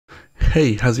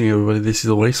Hey, how's it going everybody? This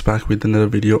is Always back with another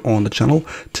video on the channel.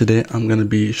 Today I'm going to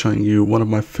be showing you one of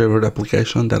my favorite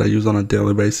applications that I use on a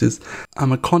daily basis.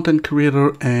 I'm a content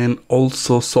creator and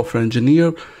also software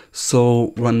engineer.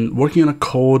 So when working on a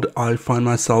code, I find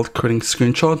myself creating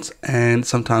screenshots and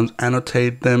sometimes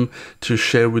annotate them to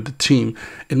share with the team.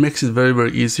 It makes it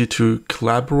very easy to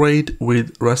collaborate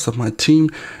with the rest of my team,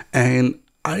 and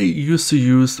I used to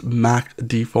use Mac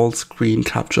default screen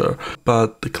capture,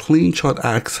 but the CleanShot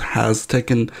X has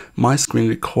taken my screen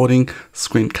recording,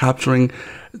 screen capturing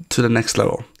to the next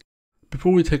level.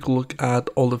 Before we take a look at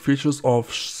all the features of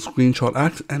CleanShot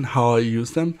X and how I use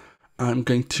them, I'm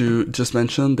going to just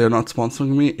mention they're not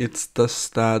sponsoring me. It's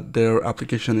just that their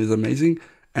application is amazing,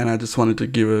 and I just wanted to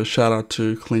give a shout out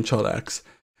to CleanShot X.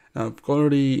 Now, I've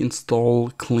already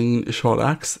installed CleanShot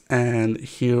X, and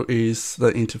here is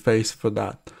the interface for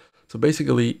that. So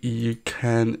basically, you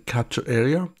can capture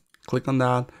area, click on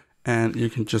that, and you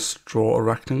can just draw a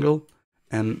rectangle,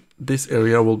 and this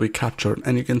area will be captured.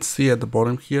 And you can see at the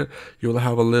bottom here, you'll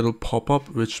have a little pop-up,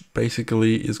 which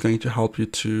basically is going to help you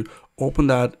to open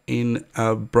that in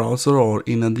a browser or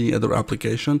in any other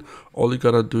application. All you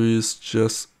gotta do is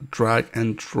just drag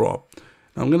and drop.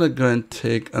 I'm gonna go and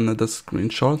take another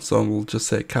screenshot, so we'll just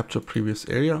say capture previous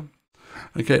area.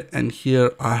 Okay, and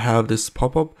here I have this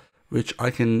pop-up which I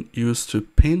can use to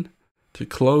pin, to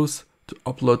close, to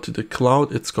upload to the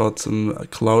cloud. It's got some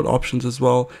cloud options as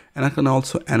well, and I can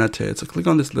also annotate. So click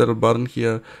on this little button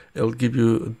here. It'll give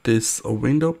you this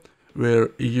window where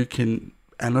you can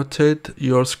annotate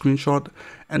your screenshot,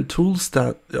 and tools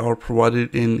that are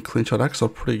provided in CleanShot X are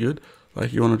pretty good.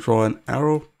 Like you want to draw an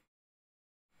arrow,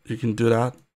 you can do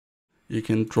that. You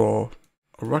can draw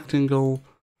a rectangle,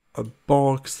 a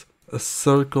box, a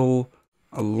circle,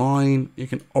 a line. You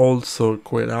can also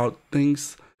create out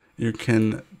things. You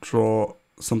can draw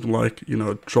something like,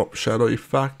 drop shadow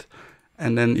effect.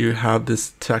 And then you have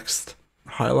this text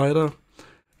highlighter.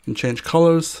 You can change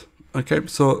colors. Okay,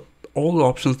 so all the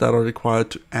options that are required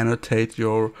to annotate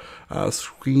your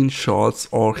screenshots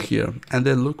are here, and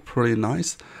they look pretty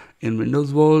nice. In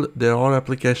Windows world, there are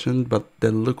applications, but they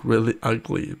look really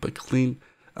ugly. But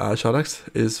CleanShot X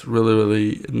is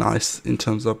really nice in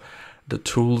terms of the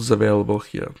tools available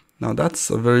here. Now that's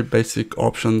a very basic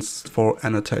options for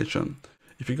annotation.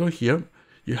 If you go here,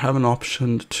 you have an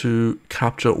option to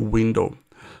capture window.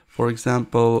 For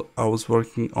example, I was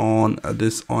working on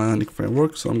this Ionic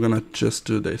framework, so I'm gonna just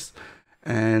do this,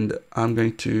 and I'm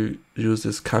going to use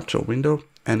this capture window,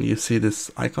 and you see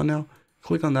this icon now.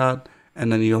 Click on that,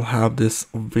 and then you'll have this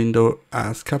window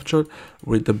as captured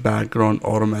with the background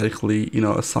automatically,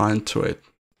 assigned to it.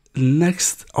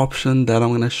 Next option that I'm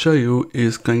going to show you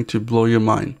is going to blow your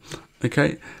mind.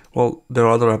 Okay, well, there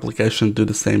are other applications do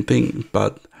the same thing,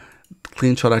 but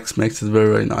CleanShot X makes it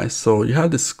very nice. So you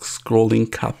have this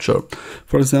scrolling capture.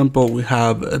 For example, we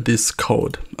have this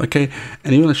code, okay,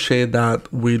 and you want to share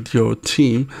that with your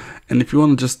team. And if you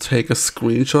want to just take a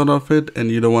screenshot of it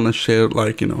and you don't want to share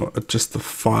just a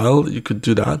file, you could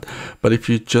do that. But if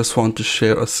you just want to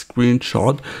share a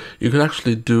screenshot, you could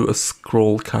actually do a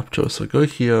scroll capture. So go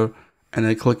here and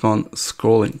then click on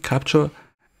scrolling capture,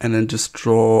 and then just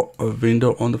draw a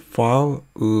window on the file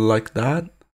like that.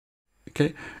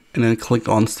 Okay, and then click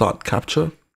on start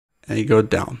capture, and you go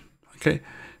down. Okay,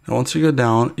 now once you go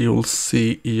down, you will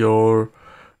see your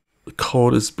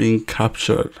code is being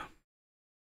captured.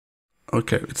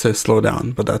 Okay, it says slow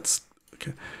down, but that's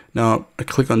okay. Now I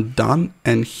click on done,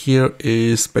 and here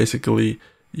is basically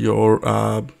your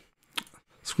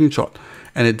screenshot,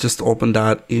 and it just opened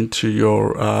that into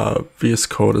your VS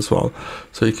Code as well.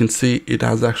 So you can see it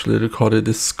has actually recorded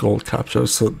this scroll capture.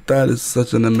 So that is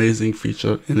such an amazing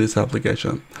feature in this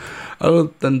application.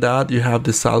 Other than that, you have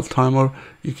the style timer.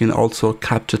 You can also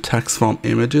capture text from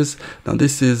images. Now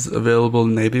this is available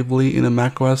natively in a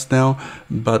macOS now,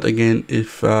 but again,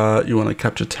 if you want to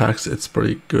capture text, it's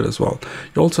pretty good as well.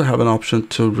 You also have an option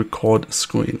to record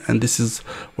screen, and this is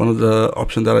one of the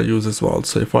options that I use as well.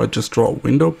 So if I just draw a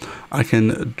window, I can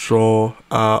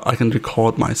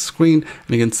record my screen,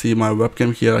 and you can see my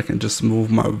webcam here. I can just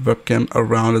move my webcam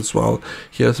around as well.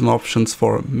 Here's some options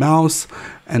for mouse,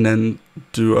 and then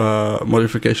do a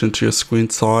modification to your screen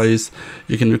size.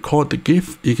 You can record the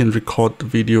GIF, you can record the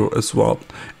video as well,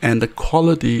 and the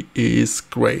quality is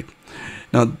great.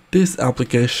 Now this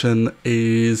application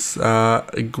is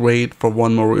great for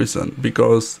one more reason,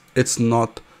 because it's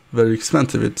not very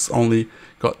expensive. It's only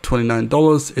got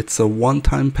 $29. It's a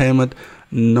one-time payment,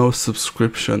 no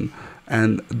subscription.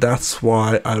 and that's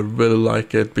why I really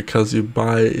like it, because you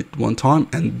buy it one time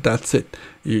and that's it.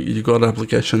 You got the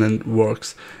application and it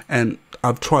works. And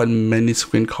I've tried many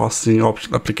screencasting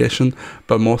application,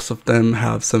 but most of them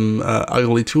have some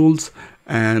ugly tools,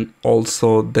 and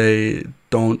also they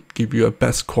don't give you a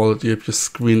best quality of your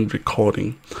screen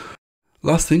recording.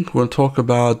 Last thing, we'll talk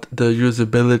about the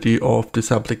usability of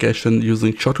this application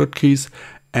using shortcut keys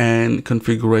and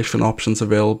configuration options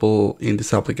available in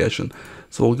this application.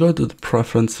 So we'll go to the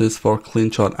preferences for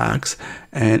CleanShot X,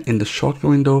 and in the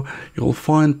shortcut window, you'll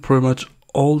find pretty much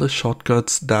all the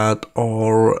shortcuts that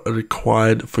are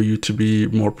required for you to be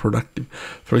more productive.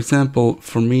 For example,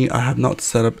 for me, I have not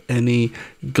set up any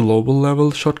global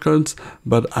level shortcuts,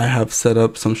 but I have set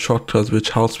up some shortcuts which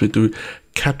helps me to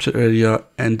capture area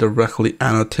and directly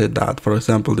annotate that. For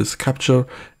example, this capture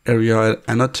area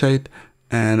annotate,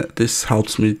 and this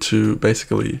helps me to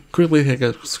basically quickly take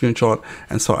a screenshot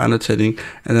and start annotating.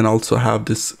 And then also have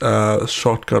this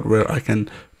shortcut where I can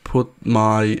put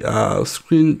my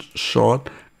screenshot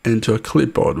into a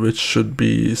clipboard, which should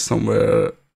be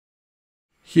somewhere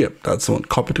here. That's the one,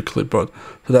 copy to clipboard.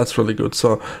 So that's really good.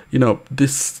 So, you know,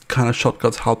 this kind of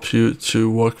shortcuts help you to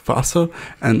work faster,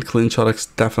 and CleanShot X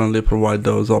definitely provide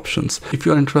those options. If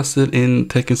you're interested in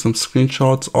taking some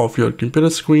screenshots of your computer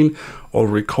screen or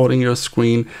recording your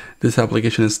screen, this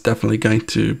application is definitely going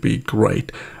to be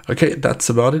great. Okay, that's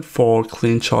about it for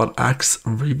CleanShot X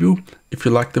review. If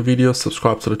you like the video,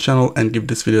 subscribe to the channel and give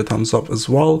this video a thumbs up as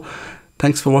well.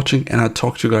 Thanks for watching, and I'll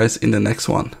talk to you guys in the next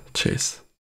one. Cheers.